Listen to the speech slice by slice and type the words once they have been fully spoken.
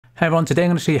Hey everyone, today I'm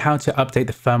going to show you how to update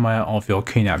the firmware of your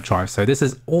QNAP drive. So this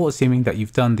is all assuming that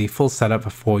you've done the full setup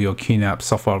for your QNAP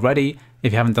software already.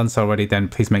 If you haven't done so already, then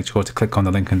please make sure to click on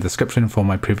the link in the description for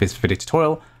my previous video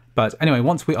tutorial. But anyway,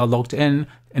 once we are logged in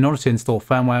order to install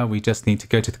firmware, we just need to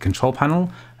go to the control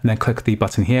panel and then click the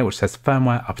button here which says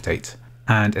firmware update.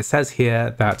 And it says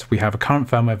here that we have a current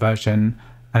firmware version.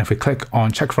 And if we click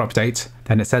on check for update,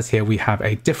 then it says here we have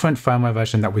a different firmware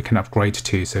version that we can upgrade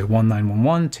to. So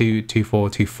 1911 to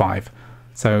 2425.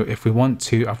 So if we want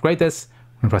to upgrade this,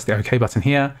 we're going to press the OK button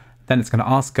here. Then it's going to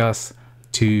ask us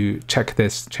to check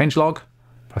this changelog.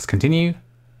 Press continue.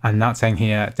 And now it's saying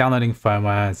here, downloading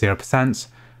firmware 0%. I'm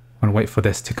going to wait for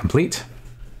this to complete.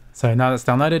 So now that's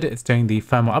downloaded, it's doing the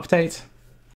firmware update.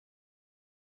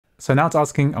 So now it's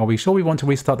asking, are we sure we want to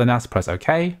restart the NAS? Press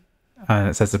OK. And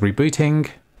it says it's rebooting,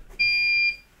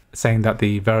 saying that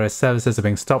the various services are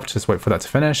being stopped. Just wait for that to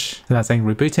finish. And that's saying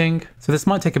rebooting. So this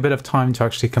might take a bit of time to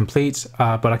actually complete,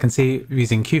 but I can see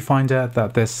using QFinder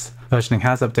that this versioning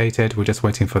has updated. We're just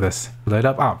waiting for this to load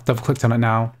up. Double clicked on it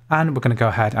now, and we're going to go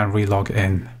ahead and relog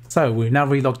in. So we've now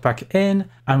relogged back in,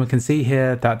 and we can see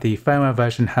here that the firmware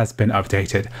version has been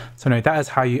updated. So anyway, that is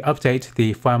how you update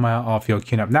the firmware of your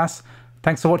QNAP NAS.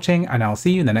 Thanks for watching, and I'll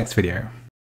see you in the next video.